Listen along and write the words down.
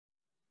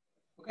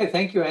Okay,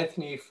 thank you,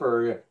 Anthony,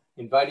 for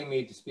inviting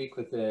me to speak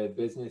with the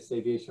Business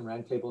Aviation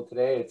Roundtable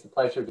today. It's a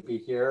pleasure to be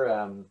here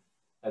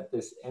at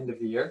this end of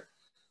the year.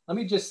 Let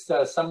me just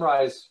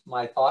summarize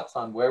my thoughts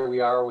on where we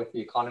are with the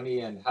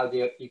economy and how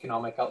the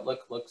economic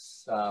outlook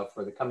looks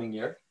for the coming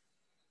year.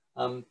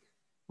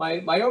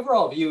 My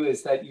overall view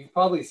is that you've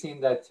probably seen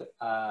that,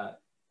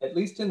 at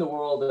least in the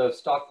world of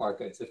stock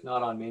markets, if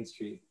not on Main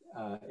Street,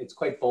 it's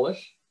quite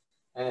bullish.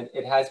 And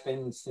it has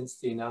been since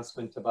the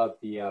announcement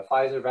about the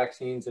Pfizer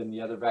vaccines and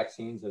the other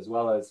vaccines, as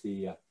well as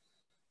the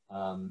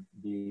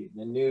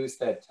news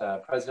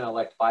that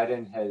President-elect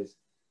Biden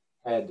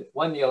had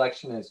won the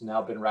election and has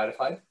now been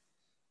ratified.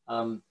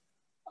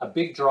 A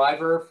big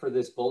driver for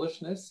this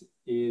bullishness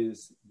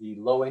is the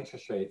low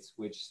interest rates,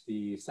 which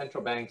the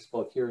central banks,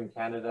 both here in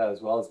Canada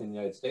as well as in the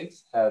United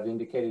States, have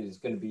indicated is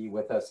going to be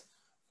with us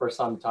for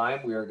some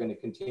time. We are going to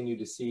continue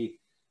to see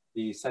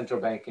the central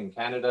bank in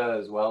Canada,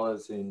 as well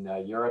as in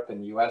Europe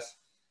and the US,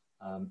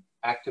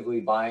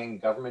 actively buying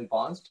government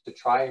bonds to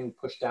try and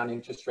push down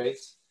interest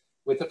rates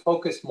with a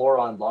focus more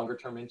on longer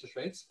term interest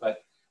rates.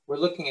 But we're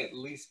looking at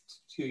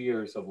least 2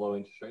 years of low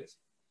interest rates.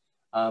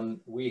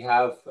 We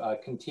have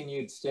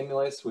continued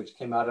stimulus, which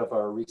came out of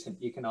our recent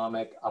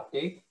economic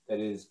update that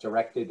is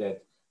directed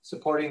at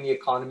supporting the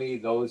economy,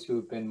 those who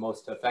have been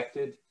most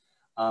affected.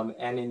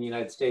 And in the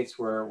United States,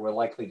 we're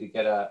likely to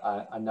get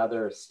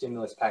another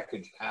stimulus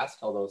package passed,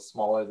 although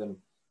smaller than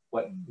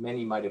what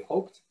many might have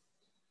hoped.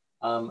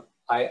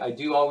 I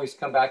do always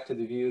come back to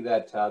the view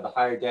that the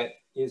higher debt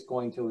is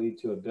going to lead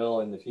to a bill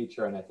in the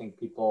future. And I think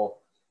people,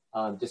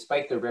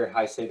 despite their very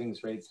high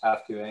savings rates,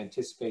 have to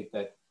anticipate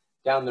that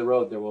down the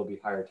road, there will be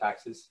higher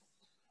taxes.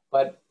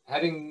 But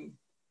having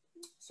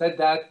said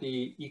that,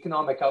 the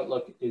economic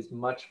outlook is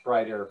much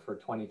brighter for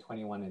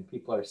 2021, and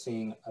people are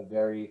seeing a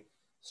very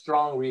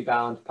strong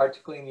rebound,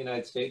 particularly in the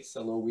United States, a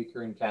little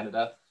weaker in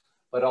Canada,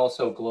 but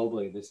also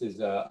globally. This is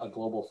a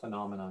global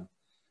phenomenon.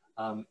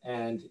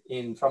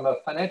 And from a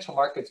financial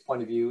markets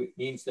point of view, it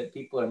means that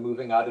people are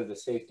moving out of the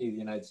safety of the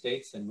United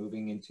States and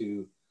moving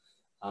into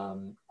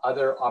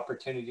other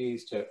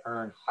opportunities to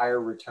earn higher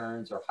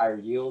returns or higher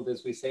yield,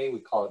 as we say. We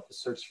call it the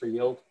search for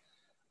yield.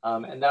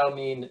 And that'll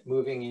mean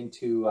moving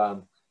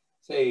into,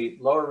 say,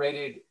 lower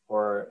rated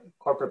or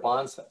corporate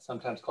bonds,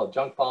 sometimes called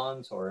junk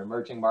bonds, or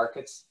emerging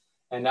markets,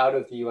 and out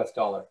of the US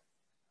dollar.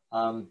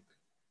 Now,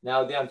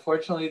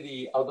 unfortunately,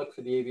 the outlook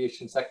for the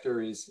aviation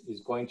sector is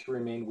going to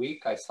remain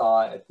weak. I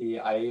saw at the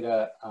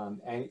IATA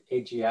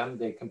AGM,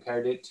 they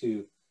compared it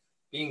to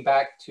being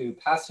back to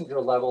passenger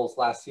levels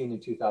last seen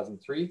in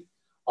 2003,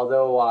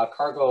 although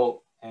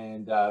cargo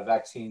and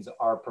vaccines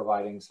are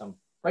providing some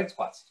bright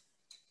spots.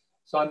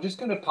 So I'm just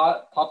going to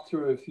pop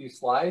through a few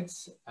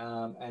slides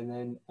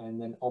and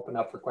then open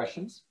up for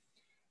questions.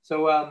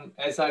 So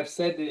as I've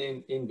said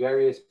in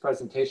various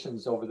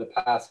presentations over the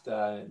past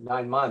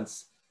 9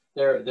 months,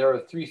 there are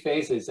 3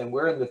 phases, and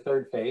we're in the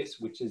 3rd phase,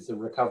 which is the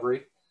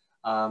recovery.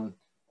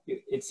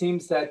 It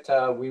seems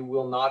that we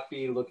will not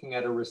be looking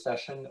at a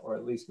recession, or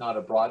at least not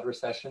a broad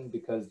recession,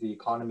 because the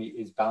economy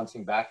is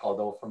bouncing back,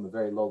 although from a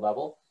very low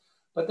level.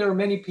 But there are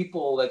many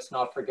people, let's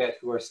not forget,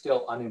 who are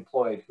still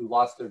unemployed, who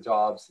lost their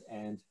jobs,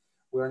 and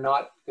we're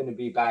not going to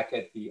be back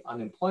at the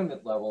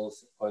unemployment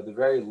levels, or the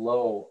very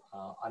low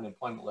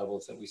unemployment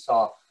levels that we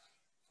saw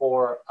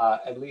for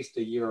at least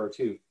a year or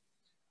 2.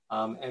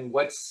 And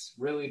what's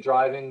really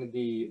driving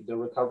the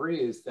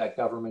recovery is that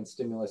government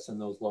stimulus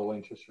and those low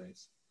interest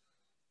rates.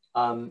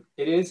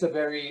 It is a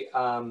very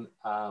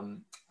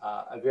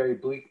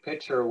bleak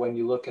picture when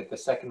you look at the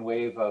 2nd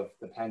wave of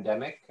the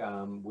pandemic,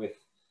 with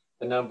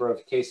the number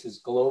of cases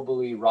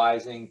globally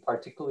rising,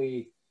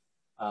 particularly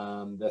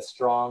the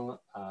strong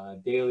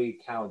daily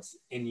counts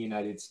in the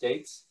United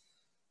States.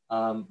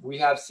 We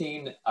have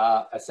seen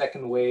a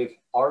 2nd wave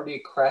already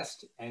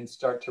crest and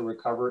start to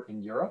recover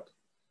in Europe.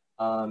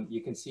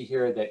 You can see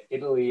here that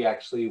Italy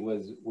actually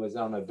was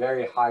on a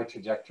very high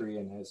trajectory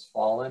and has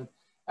fallen,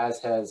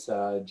 as has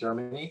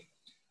Germany.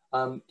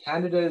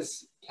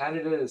 Canada's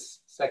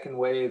 2nd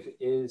wave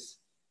is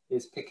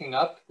picking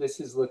up. This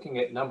is looking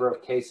at number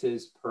of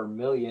cases per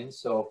million.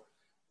 So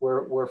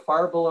we're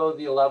far below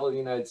the level of the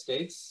United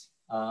States,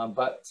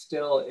 but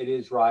still it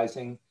is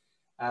rising.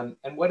 And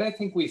what I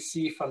think we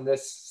see from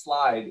this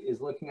slide is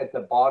looking at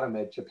the bottom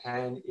at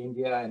Japan,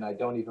 India, and I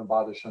don't even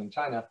bother showing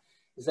China,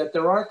 is that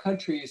there are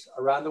countries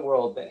around the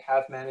world that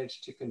have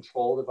managed to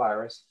control the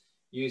virus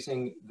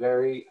using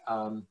very,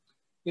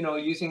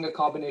 using a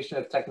combination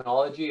of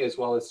technology as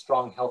well as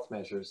strong health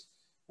measures,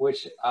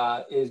 which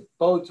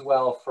bodes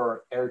well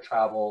for air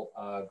travel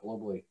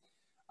globally.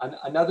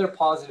 Another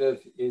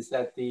positive is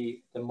that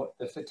the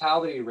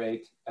fatality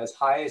rate, as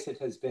high as it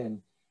has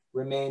been,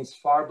 remains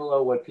far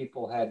below what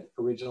people had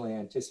originally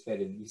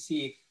anticipated. You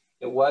see,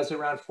 it was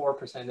around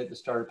 4% at the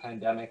start of the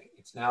pandemic.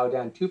 It's now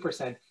down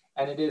 2%,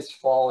 and it is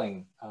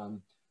falling,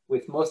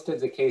 with most of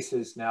the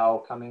cases now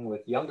coming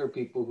with younger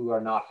people who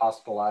are not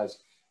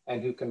hospitalized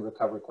and who can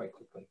recover quite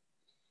quickly.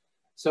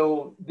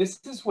 So this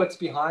is what's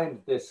behind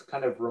this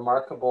kind of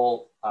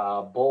remarkable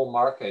bull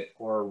market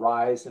or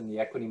rise in the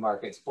equity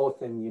markets,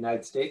 both in the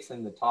United States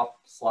in the top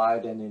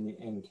slide and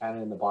in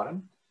Canada in the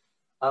bottom.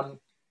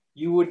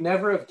 You would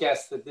never have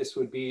guessed that this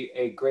would be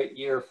a great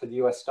year for the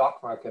US stock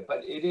market,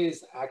 but it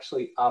is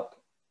actually up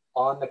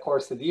on the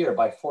course of the year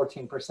by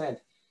 14%.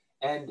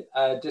 And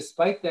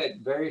despite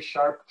that very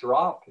sharp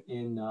drop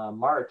in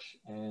March,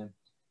 and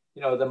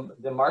you know,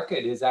 the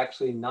market is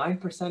actually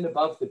 9%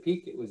 above the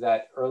peak it was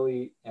at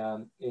early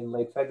in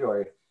late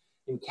February.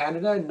 In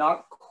Canada,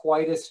 not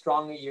quite as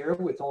strong a year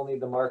with only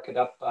the market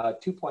up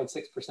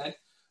 2.6%.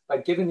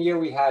 But given the year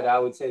we had, I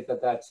would say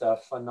that that's a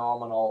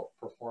phenomenal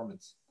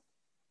performance.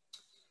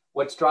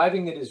 What's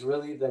driving it is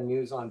really the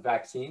news on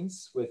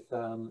vaccines with,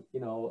 you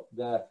know,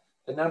 the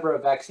number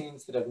of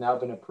vaccines that have now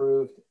been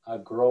approved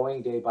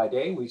growing day by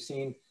day. We've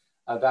seen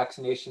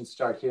vaccinations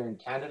start here in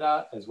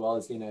Canada as well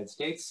as the United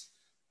States.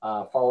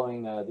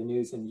 Following the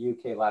news in the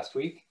UK last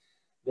week.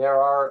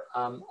 There are,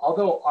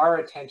 although our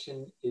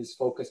attention is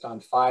focused on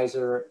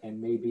Pfizer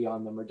and maybe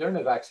on the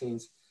Moderna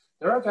vaccines,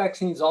 there are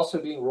vaccines also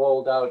being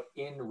rolled out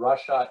in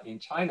Russia, in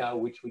China,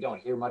 which we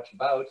don't hear much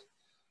about.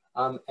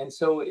 And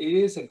so it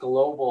is a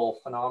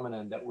global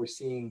phenomenon that we're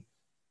seeing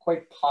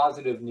quite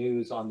positive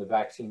news on the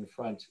vaccine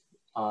front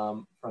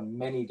from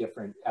many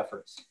different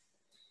efforts.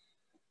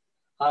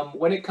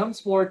 When it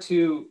comes more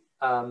to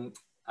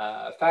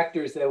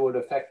factors that would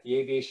affect the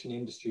aviation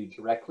industry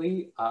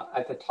directly.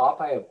 At the top,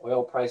 I have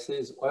oil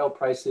prices. Oil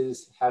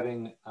prices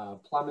having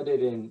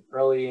plummeted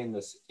early in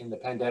the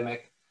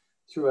pandemic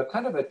through a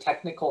kind of a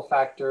technical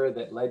factor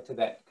that led to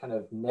that kind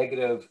of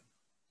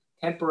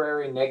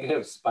temporary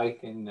negative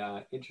spike in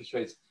interest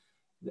rates.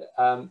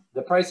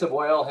 The price of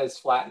oil has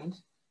flattened.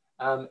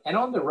 And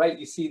on the right,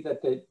 you see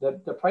that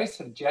the price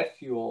of jet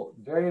fuel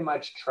very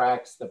much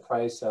tracks the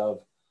price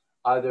of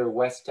either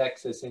West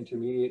Texas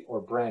Intermediate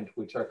or Brent,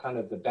 which are kind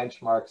of the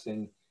benchmarks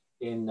in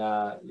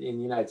the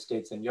United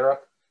States and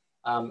Europe,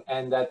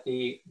 and that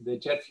the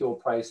jet fuel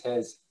price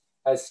has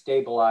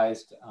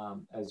stabilized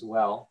as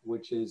well,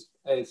 which is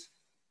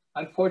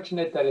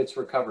unfortunate that it's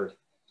recovered.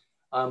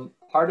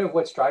 Part of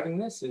what's driving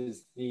this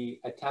is the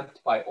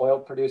attempt by oil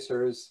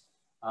producers,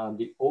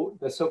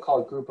 the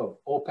so-called group of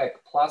OPEC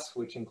plus,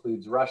 which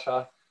includes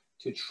Russia,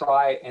 to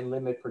try and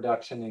limit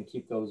production and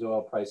keep those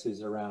oil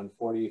prices around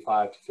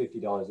 $45 to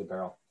 $50 a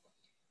barrel.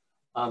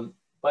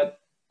 But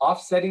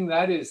offsetting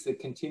that is the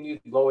continued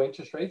low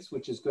interest rates,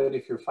 which is good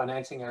if you're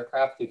financing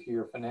aircraft, if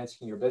you're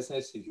financing your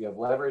business, if you have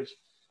leverage.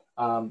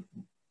 You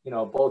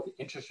know, both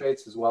interest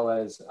rates as well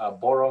as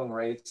borrowing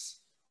rates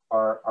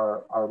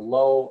are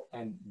low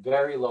and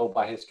very low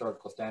by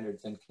historical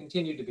standards and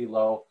continue to be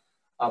low,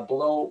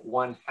 below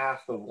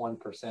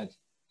 0.5%.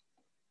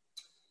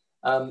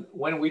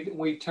 When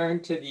we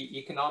turn to the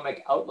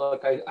economic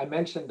outlook, I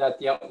mentioned that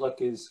the outlook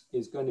is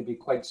going to be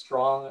quite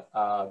strong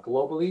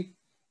globally.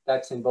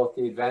 That's in both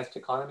the advanced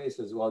economies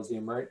as well as the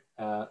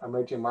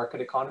emerging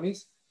market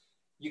economies.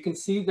 You can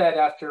see that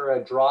after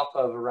a drop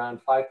of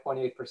around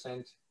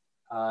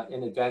 5.8%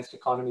 in advanced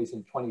economies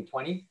in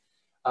 2020,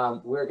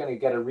 we're going to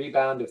get a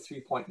rebound of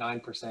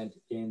 3.9%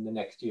 in the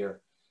next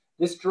year.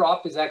 This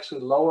drop is actually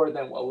lower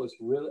than what was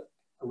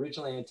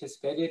originally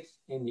anticipated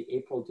in the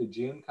April to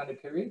June kind of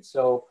period.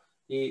 So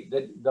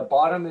the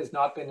bottom has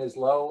not been as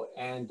low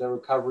and the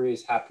recovery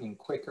is happening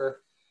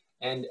quicker.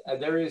 And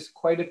there is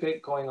quite a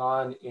bit going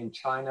on in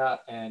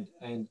China and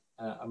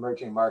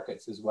emerging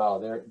markets as well.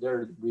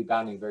 They're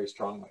rebounding very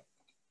strongly.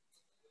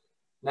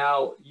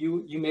 Now,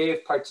 you may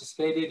have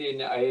participated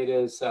in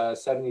AIDA's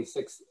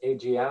 76th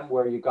AGM,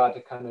 where you got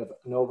a kind of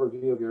an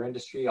overview of your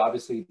industry.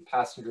 Obviously,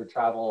 passenger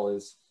travel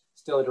is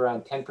still at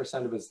around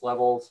 10% of its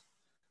levels,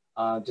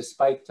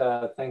 despite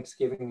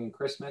Thanksgiving and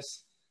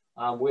Christmas,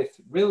 with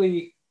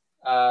really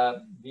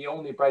the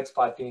only bright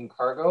spot being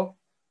cargo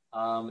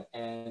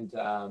and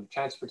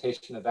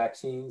transportation of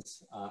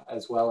vaccines,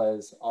 as well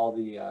as all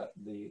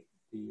the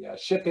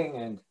shipping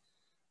and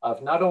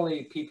of not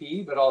only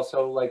PPE, but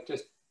also like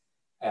just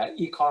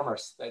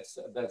e-commerce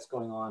that's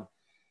going on.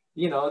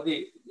 You know,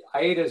 the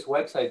AIDA's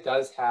website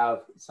does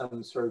have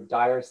some sort of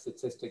dire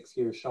statistics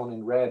here shown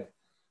in red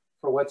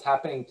for what's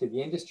happening to the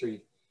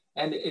industry.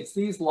 And it's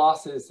these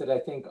losses that I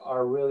think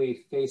are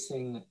really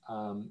facing,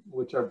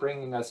 which are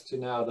bringing us to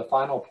now the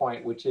final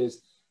point, which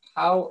is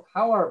how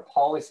are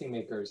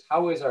policymakers,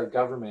 how is our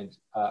government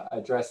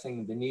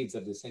addressing the needs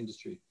of this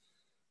industry?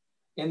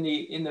 In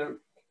the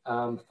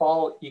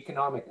fall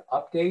economic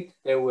update,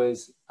 there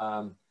was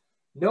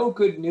no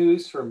good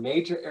news for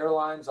major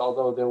airlines,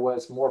 although there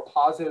was more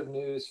positive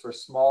news for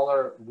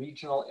smaller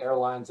regional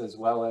airlines as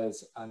well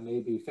as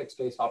maybe fixed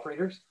base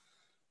operators.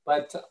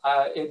 But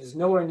it is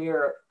nowhere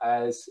near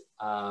as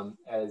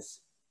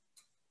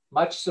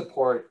much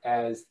support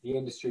as the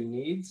industry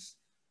needs.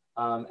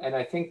 And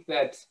I think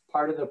that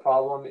part of the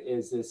problem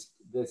is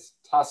this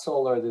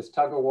tussle or this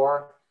tug of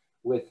war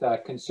with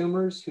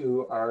consumers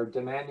who are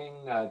demanding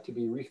to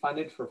be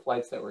refunded for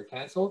flights that were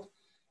canceled.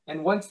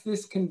 And once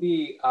this can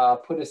be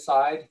put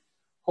aside,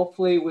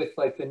 hopefully with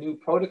like the new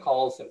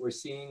protocols that we're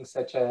seeing,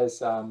 such as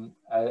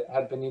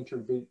have been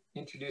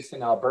introduced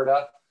in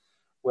Alberta,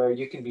 where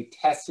you can be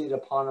tested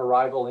upon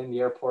arrival in the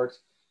airport,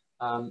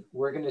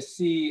 we're going to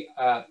see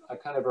a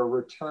kind of a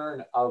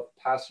return of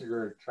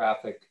passenger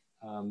traffic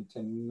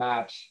to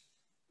match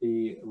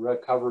the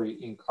recovery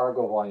in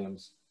cargo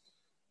volumes.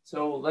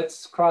 So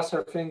let's cross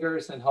our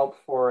fingers and hope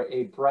for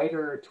a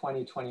brighter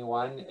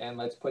 2021, and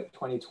let's put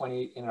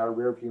 2020 in our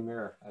rearview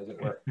mirror, as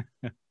it were.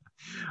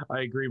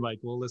 I agree, Mike.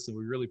 Well, listen,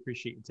 we really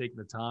appreciate you taking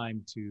the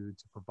time to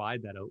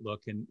provide that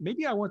outlook. And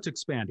maybe I want to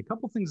expand a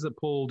couple things that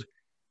pulled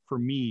for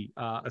me,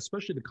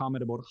 especially the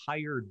comment about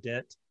higher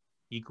debt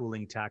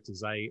equaling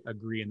taxes. I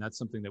agree, and that's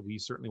something that we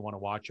certainly want to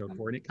watch out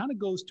for. And it kind of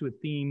goes to a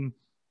theme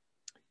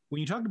when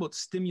you talked about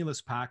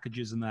stimulus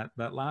packages and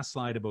that last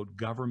slide about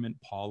government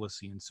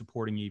policy and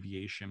supporting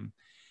aviation.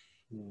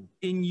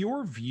 In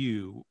your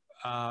view,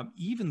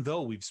 even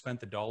though we've spent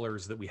the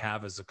dollars that we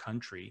have as a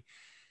country,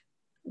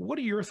 what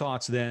are your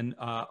thoughts then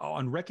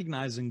on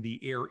recognizing the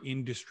air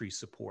industry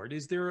support?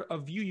 Is there a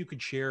view you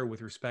could share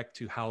with respect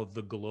to how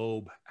the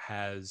globe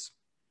has,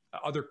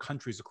 other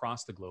countries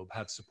across the globe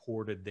have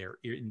supported their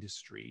air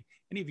industry?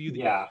 Any view that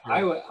Yeah,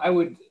 I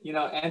would, you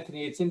know,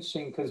 Anthony, it's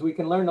interesting because we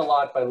can learn a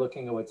lot by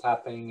looking at what's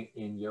happening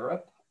in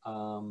Europe.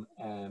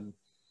 And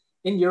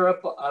in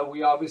Europe,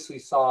 we obviously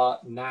saw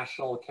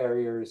national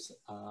carriers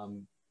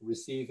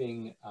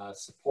receiving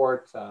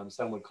support.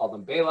 Some would call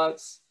them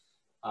bailouts.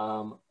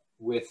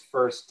 With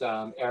first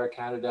Air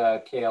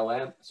Canada,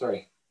 KLM,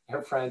 sorry,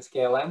 Air France,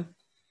 KLM,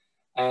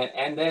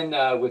 and then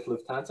with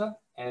Lufthansa.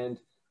 And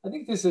I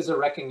think this is a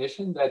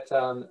recognition that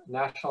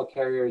national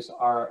carriers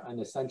are an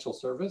essential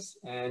service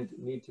and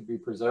need to be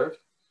preserved.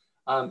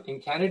 In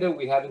Canada,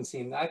 we haven't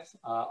seen that.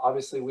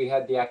 Obviously, we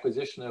had the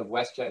acquisition of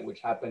WestJet,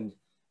 which happened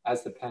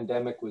as the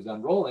pandemic was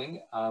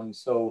unrolling.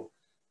 So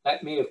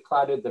that may have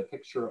clouded the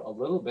picture a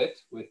little bit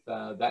with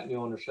that new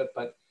ownership.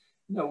 But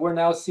you know, we're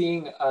now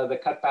seeing the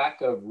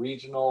cutback of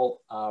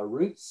regional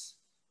routes,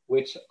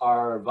 which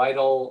are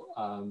vital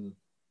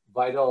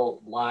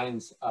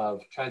lines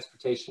of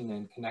transportation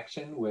and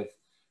connection with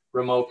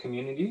remote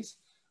communities.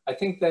 I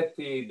think that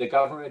the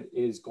government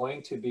is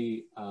going to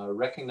be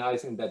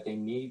recognizing that they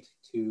need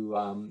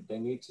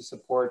to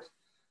support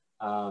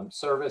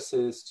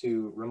services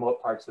to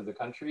remote parts of the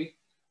country.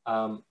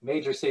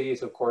 Major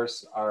cities, of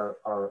course,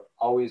 are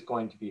always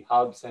going to be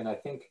hubs, and I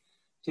think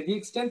to the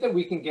extent that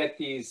we can get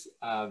these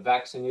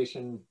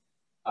vaccination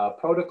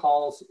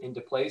protocols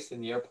into place in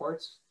the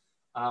airports,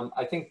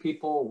 I think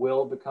people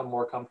will become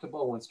more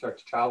comfortable and start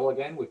to travel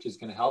again, which is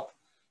going to help.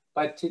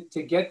 But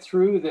to get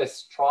through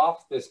this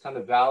trough, this kind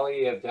of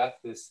valley of death,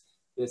 this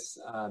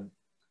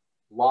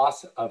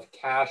loss of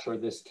cash or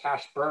this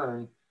cash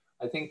burn,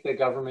 I think the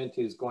government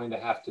is going to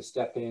have to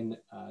step in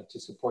to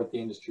support the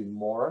industry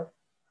more.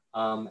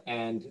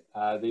 And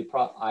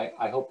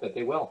I hope that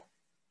they will.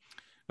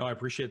 No, I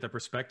appreciate that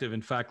perspective.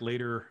 In fact,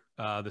 later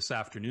this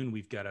afternoon,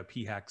 we've got a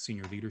PHAC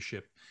senior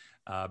leadership.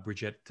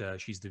 Bridget,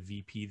 she's the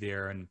VP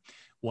there. And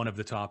one of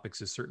the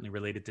topics is certainly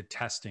related to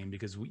testing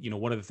because, you know,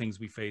 one of the things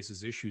we face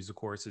as issues, of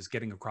course, is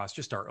getting across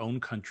just our own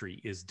country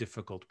is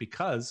difficult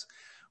because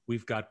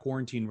we've got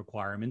quarantine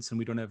requirements and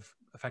we don't have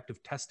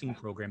effective testing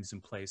programs in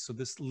place. So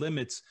this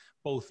limits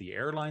both the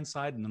airline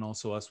side and then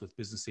also us with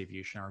business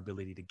aviation, our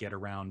ability to get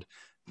around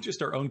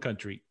just our own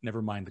country,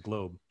 never mind the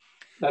globe.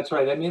 That's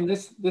right. I mean,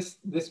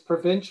 this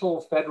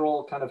provincial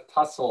federal kind of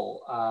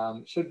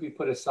tussle should be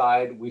put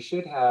aside. We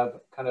should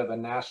have kind of a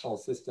national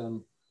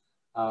system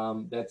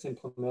that's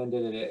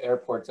implemented at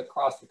airports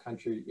across the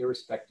country,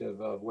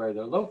 irrespective of where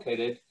they're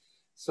located,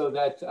 so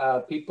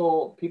that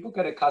people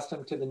get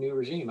accustomed to the new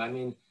regime. I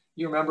mean,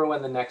 you remember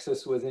when the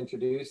Nexus was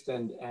introduced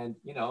and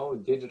you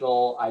know,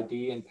 digital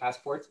ID and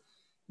passports.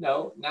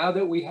 No, now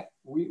that we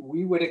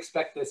would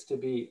expect this to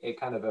be a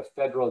kind of a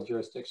federal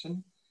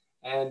jurisdiction.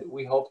 And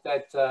we hope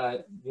that,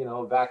 you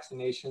know,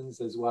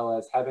 vaccinations as well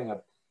as having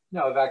a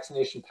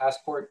vaccination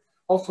passport,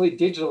 hopefully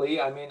digitally.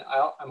 I mean,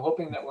 I'm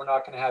hoping that we're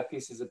not going to have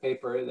pieces of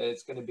paper, that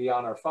it's going to be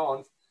on our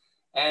phones.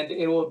 And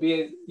it will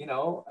be, you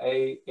know,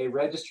 a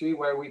registry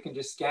where we can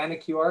just scan a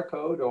QR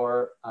code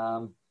or,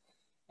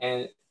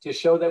 and to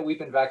show that we've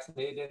been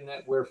vaccinated and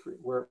that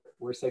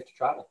we're safe to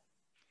travel.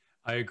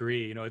 I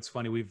agree. You know, it's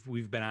funny.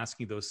 We've been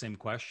asking those same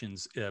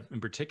questions.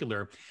 In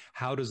particular,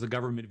 how does the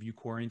government view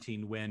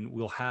quarantine when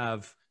we'll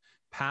have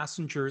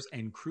passengers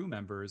and crew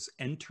members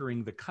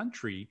entering the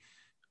country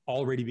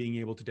already being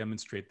able to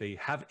demonstrate they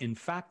have in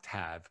fact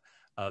have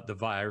the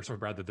virus, or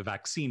rather the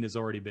vaccine has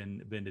already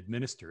been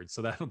administered.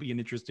 So that'll be an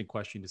interesting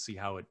question to see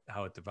how it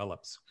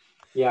develops.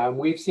 Yeah, and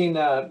we've seen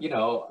you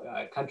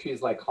know,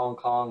 countries like Hong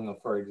Kong,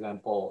 for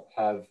example,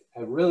 have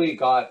really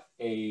got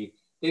they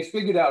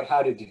figured out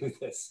how to do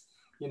this.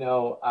 You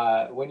know,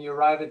 when you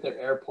arrive at their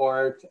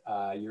airport,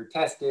 you're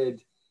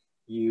tested,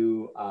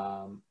 you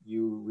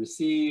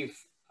receive.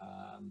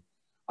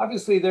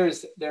 Obviously,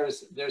 there's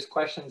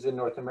questions in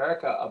North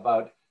America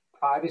about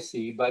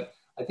privacy, but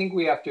I think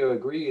we have to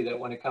agree that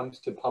when it comes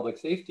to public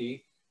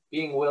safety,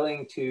 being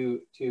willing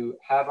to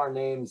have our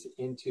names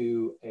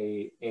into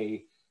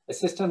a a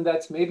system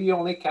that's maybe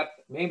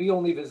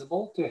only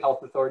visible to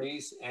health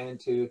authorities and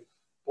to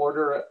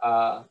border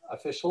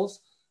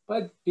officials,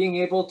 but being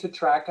able to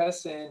track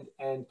us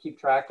and keep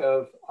track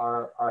of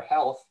our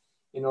health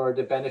in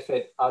order to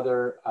benefit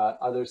other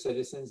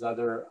citizens,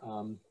 other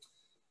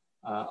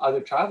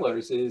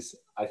travelers is,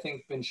 I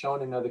think, been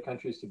shown in other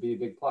countries to be a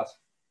big plus.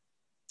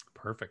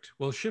 Perfect.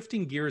 Well,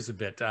 shifting gears a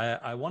bit,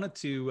 I wanted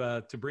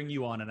to bring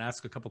you on and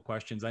ask a couple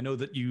questions. I know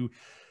that you,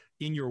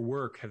 in your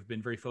work, have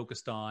been very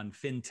focused on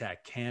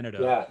fintech,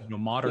 Canada, Yeah.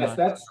 modern.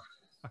 Yes,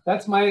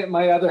 that's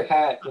my other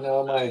hat.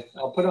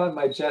 I'll put on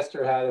my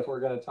jester hat if we're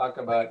going to talk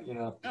about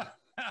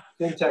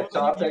fintech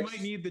topics. You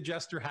might need the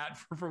jester hat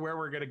for where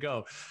we're going to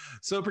go.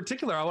 So, in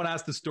particular, I want to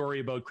ask the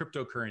story about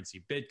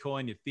cryptocurrency,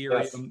 Bitcoin,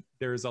 Ethereum. Yes.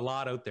 There's a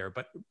lot out there,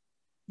 but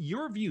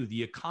your view,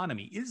 the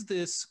economy, is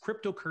this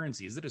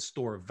cryptocurrency? Is it a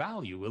store of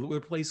value? Will it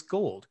replace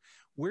gold?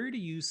 Where do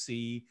you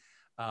see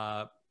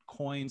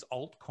coins,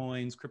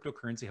 altcoins,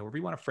 cryptocurrency, however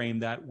you want to frame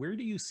that? Where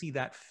do you see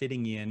that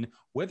fitting in,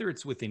 whether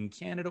it's within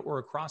Canada or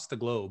across the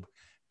globe,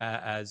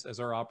 as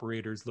our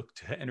operators look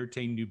to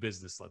entertain new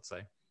business, let's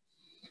say?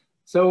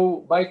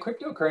 So by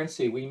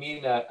cryptocurrency, we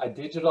mean a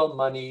digital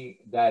money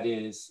that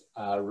is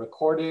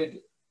recorded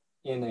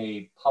in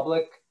a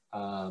public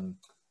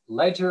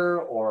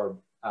ledger or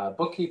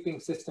bookkeeping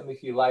system,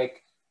 if you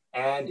like,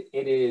 and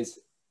it is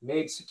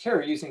made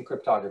secure using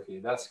cryptography.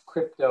 That's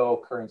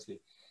cryptocurrency.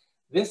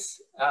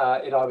 This,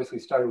 it obviously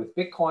started with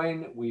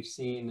Bitcoin. We've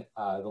seen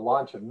the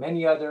launch of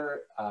many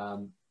other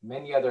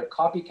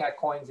copycat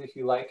coins, if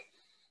you like.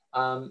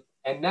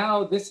 And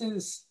now this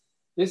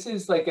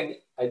is like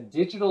a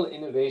digital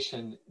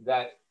innovation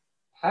that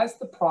has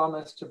the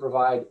promise to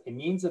provide a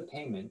means of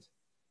payment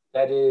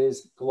that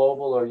is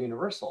global or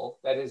universal,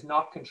 that is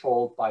not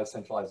controlled by a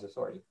centralized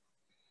authority.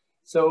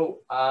 So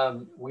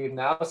we've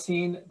now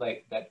seen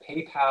like that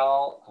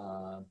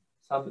PayPal,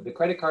 some of the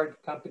credit card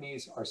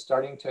companies are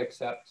starting to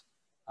accept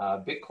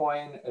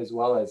Bitcoin as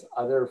well as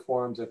other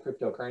forms of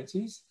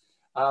cryptocurrencies.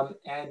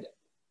 And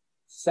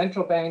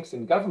central banks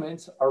and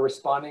governments are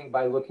responding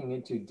by looking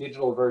into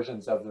digital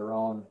versions of their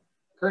own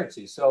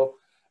currency. So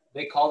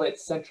they call it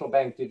central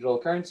bank digital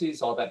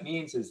currencies. All that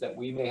means is that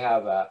we may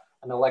have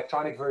an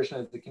electronic version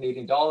of the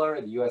Canadian dollar,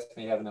 the US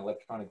may have an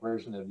electronic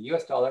version of the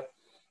US dollar.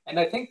 And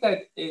I think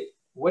that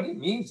what it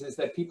means is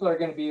that people are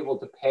going to be able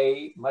to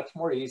pay much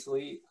more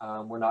easily.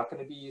 We're not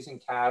going to be using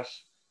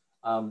cash.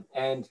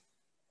 And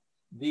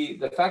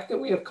the fact that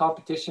we have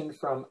competition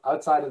from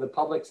outside of the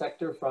public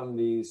sector from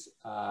these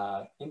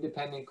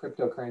independent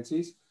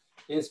cryptocurrencies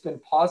has been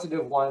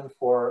positive one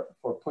for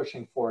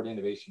pushing forward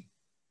innovation.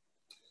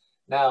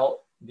 Now,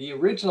 the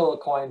original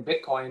coin,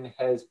 Bitcoin,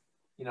 has,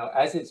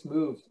 as it's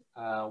moved,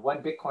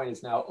 one Bitcoin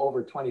is now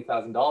over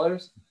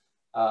 $20,000,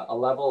 a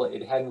level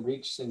it hadn't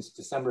reached since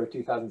December of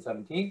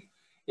 2017.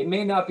 It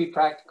may not be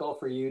practical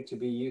for you to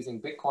be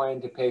using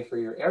Bitcoin to pay for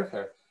your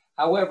airfare.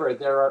 However,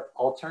 there are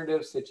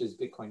alternatives such as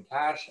Bitcoin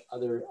Cash,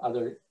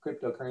 other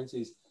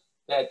cryptocurrencies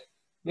that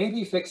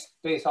maybe fixed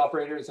base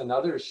operators and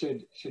others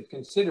should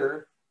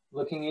consider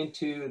looking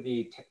into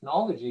the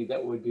technology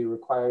that would be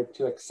required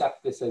to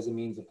accept this as a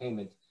means of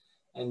payment.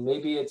 And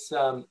maybe it's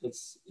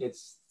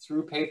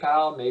through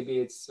PayPal, maybe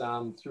it's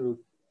through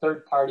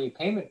third-party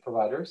payment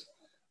providers.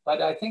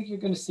 But I think you're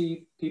going to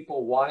see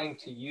people wanting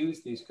to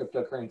use these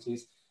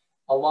cryptocurrencies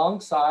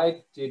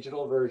alongside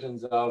digital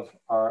versions of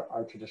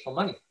our traditional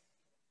money.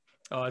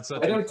 Oh, it's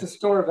whether it's a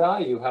store of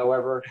value,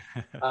 however,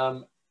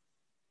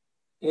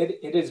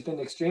 it has been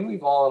extremely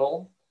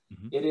volatile.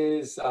 Mm-hmm. It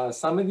is,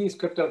 some of these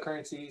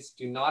cryptocurrencies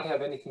do not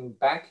have anything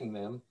backing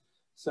them.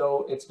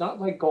 So it's not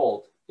like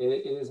gold.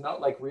 It is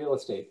not like real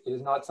estate. It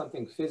is not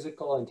something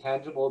physical and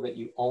tangible that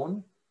you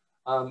own.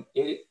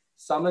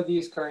 Some of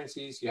these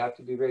currencies, you have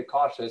to be very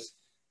cautious.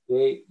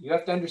 You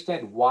have to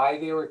understand why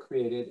they were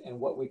created and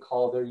what we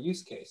call their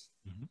use case.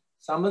 Mm-hmm.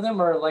 Some of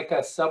them are like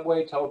a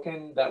subway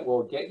token that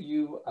will get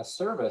you a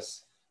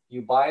service.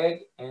 You buy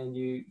it and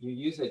you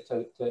use it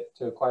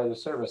to acquire the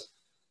service.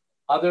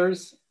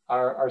 Others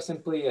are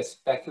simply a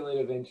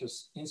speculative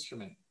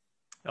instrument.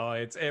 Oh,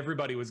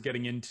 everybody was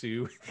getting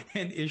into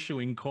and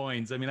issuing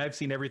coins. I mean, I've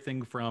seen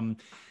everything from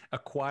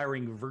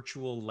acquiring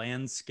virtual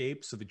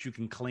landscapes so that you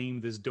can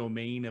claim this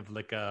domain of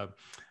like an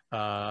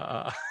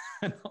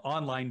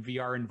online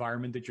VR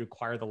environment that you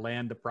acquire the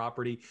land, the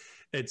property.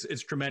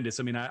 It's tremendous.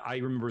 I mean, I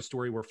remember a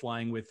story where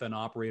flying with an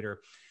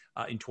operator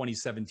in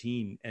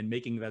 2017 and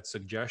making that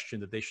suggestion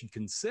that they should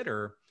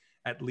consider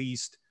at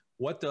least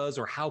what does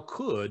or how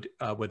could,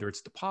 whether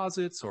it's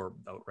deposits or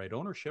outright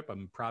ownership, I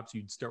mean, perhaps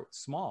you'd start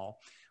small,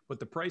 but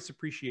the price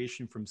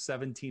appreciation from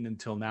 17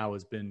 until now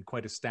has been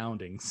quite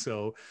astounding.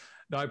 So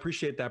no, I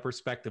appreciate that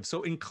perspective.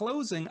 So in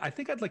closing, I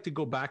think I'd like to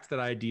go back to that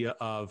idea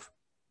of,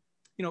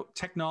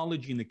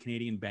 technology in the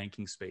Canadian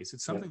banking space.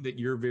 It's something that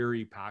you're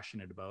very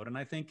passionate about. And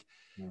I think,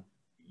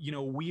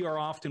 we are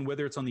often,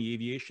 whether it's on the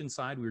aviation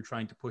side, we're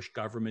trying to push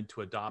government to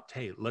adopt,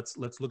 hey, let's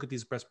look at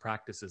these best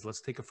practices.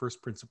 Let's take a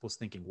first principles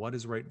thinking. What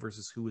is right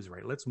versus who is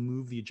right? Let's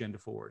move the agenda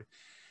forward.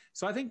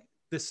 So I think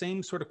the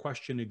same sort of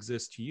question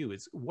exists to you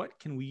is what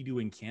can we do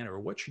in Canada,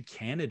 or what should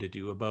Canada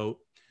do about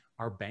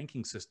our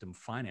banking system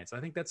finance.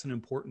 I think that's an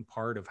important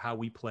part of how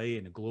we play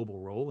in a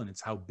global role, and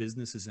it's how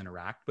businesses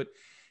interact. But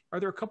are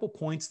there a couple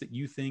points that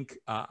you think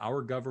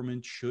our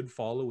government should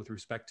follow with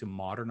respect to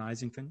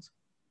modernizing things?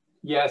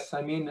 Yes,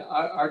 I mean,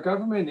 our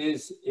government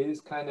is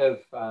kind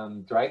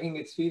of dragging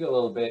its feet a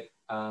little bit,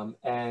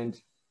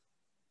 and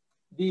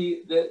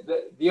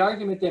the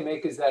argument they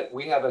make is that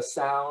we have a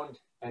sound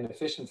and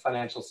efficient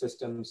financial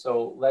system,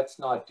 so let's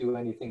not do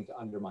anything to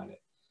undermine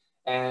it.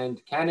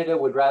 And Canada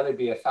would rather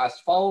be a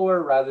fast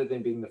follower rather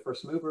than being the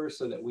first mover,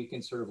 so that we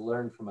can sort of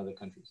learn from other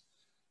countries.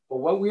 But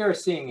what we are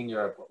seeing in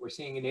Europe, what we're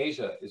seeing in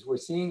Asia, is we're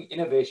seeing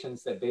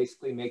innovations that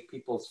basically make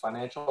people's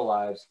financial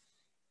lives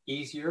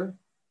easier,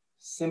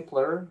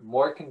 simpler,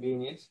 more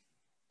convenient,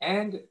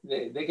 and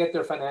they get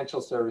their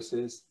financial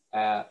services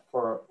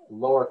for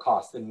lower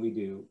cost than we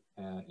do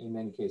in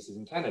many cases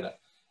in Canada.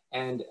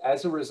 And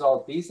as a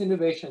result, these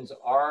innovations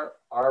are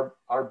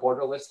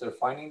borderless. They're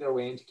finding their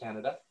way into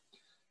Canada.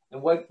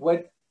 And what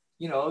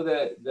you know,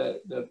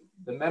 the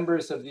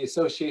members of the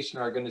association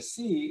are going to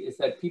see is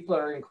that people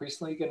are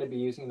increasingly going to be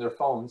using their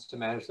phones to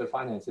manage their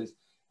finances.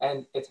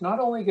 And it's not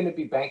only going to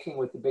be banking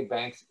with the big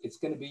banks, it's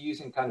going to be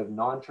using kind of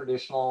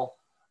non-traditional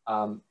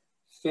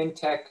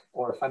fintech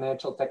or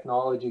financial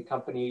technology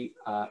company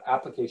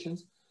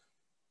applications.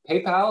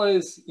 PayPal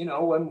is, you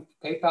know, when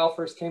PayPal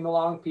first came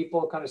along,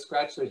 people kind of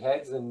scratched their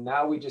heads, and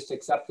now we just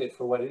accept it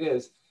for what it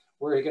is.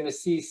 We're going to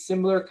see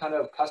similar kind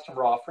of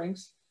customer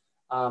offerings.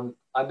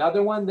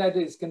 Another one that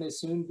is going to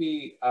soon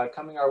be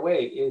coming our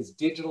way is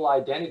digital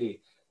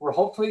identity. We're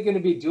hopefully going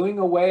to be doing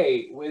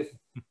away with,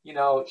 you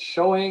know,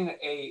 showing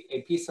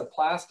a piece of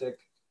plastic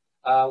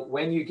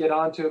when you get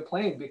onto a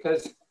plane,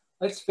 because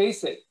let's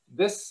face it,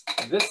 this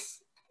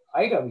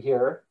item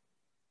here,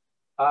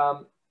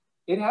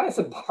 it has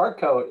a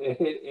barcode,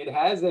 it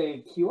has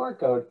a QR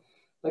code.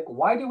 Like,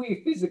 why do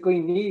we physically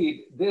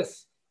need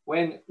this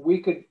when we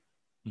could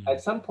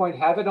at some point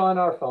have it on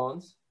our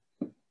phones,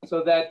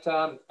 so that,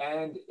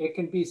 and it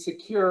can be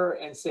secure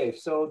and safe.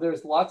 So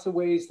there's lots of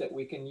ways that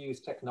we can use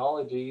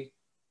technology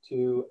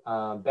to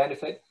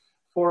benefit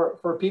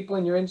for people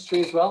in your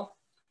industry as well.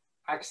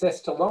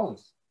 Access to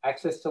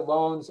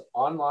loans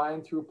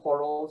online through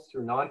portals,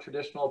 through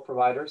non-traditional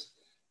providers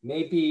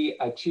may be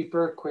a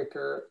cheaper,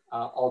 quicker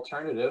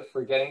alternative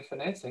for getting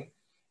financing.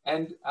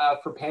 And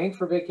for paying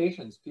for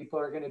vacations, people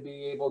are going to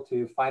be able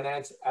to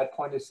finance at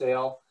point of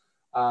sale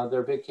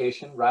their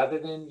vacation rather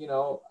than, you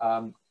know,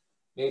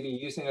 maybe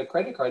using a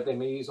credit card. They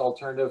may use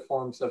alternative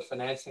forms of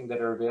financing that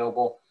are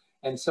available.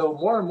 And so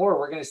more and more,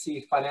 we're going to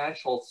see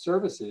financial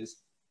services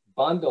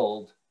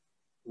bundled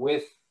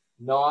with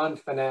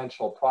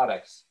non-financial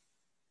products,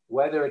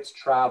 whether it's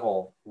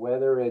travel,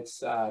 whether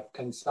it's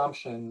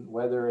consumption,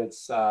 whether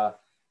it's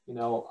you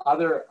know,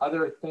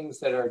 other things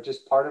that are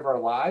just part of our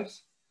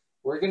lives.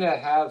 We're going to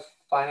have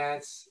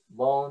finance,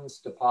 loans,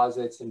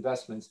 deposits,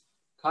 investments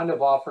kind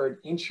of offered,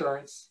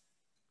 insurance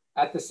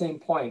at the same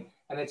point.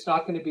 And it's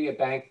not going to be a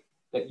bank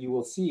that you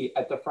will see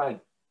at the front.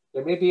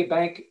 There may be a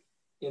bank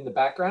in the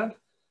background,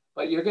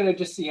 but you're going to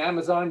just see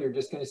Amazon, you're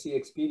just going to see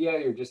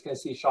Expedia, you're just going to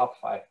see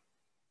Shopify.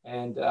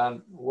 And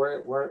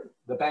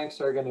the banks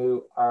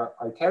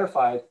are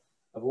terrified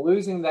of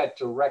losing that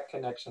direct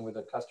connection with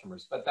the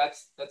customers, but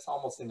that's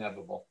almost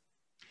inevitable.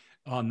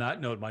 On that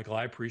note, Michael,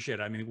 I appreciate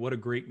it. I mean, what a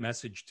great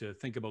message to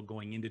think about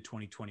going into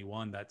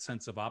 2021, that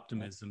sense of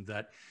optimism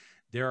that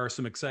there are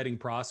some exciting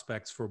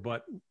prospects for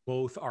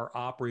both our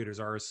operators,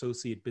 our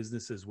associate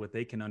businesses, what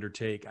they can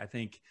undertake. I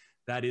think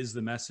that is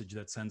the message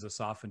that sends us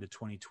off into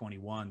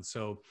 2021.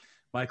 So,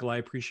 Michael, I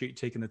appreciate you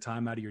taking the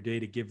time out of your day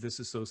to give this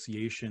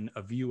association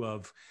a view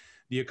of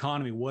the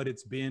economy, what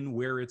it's been,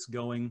 where it's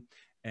going.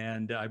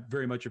 And I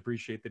very much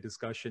appreciate the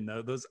discussion.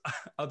 Those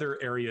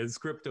other areas,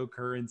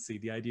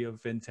 cryptocurrency, the idea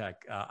of fintech,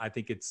 I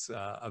think it's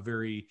a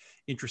very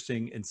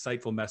interesting,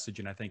 insightful message.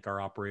 And I think our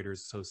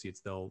operators,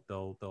 associates, they'll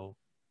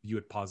view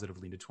it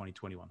positively into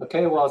 2021.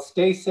 Okay, well,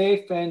 stay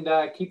safe and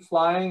keep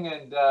flying.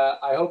 And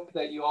I hope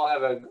that you all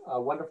have a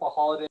wonderful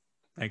holiday.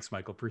 Thanks,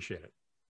 Michael. Appreciate it.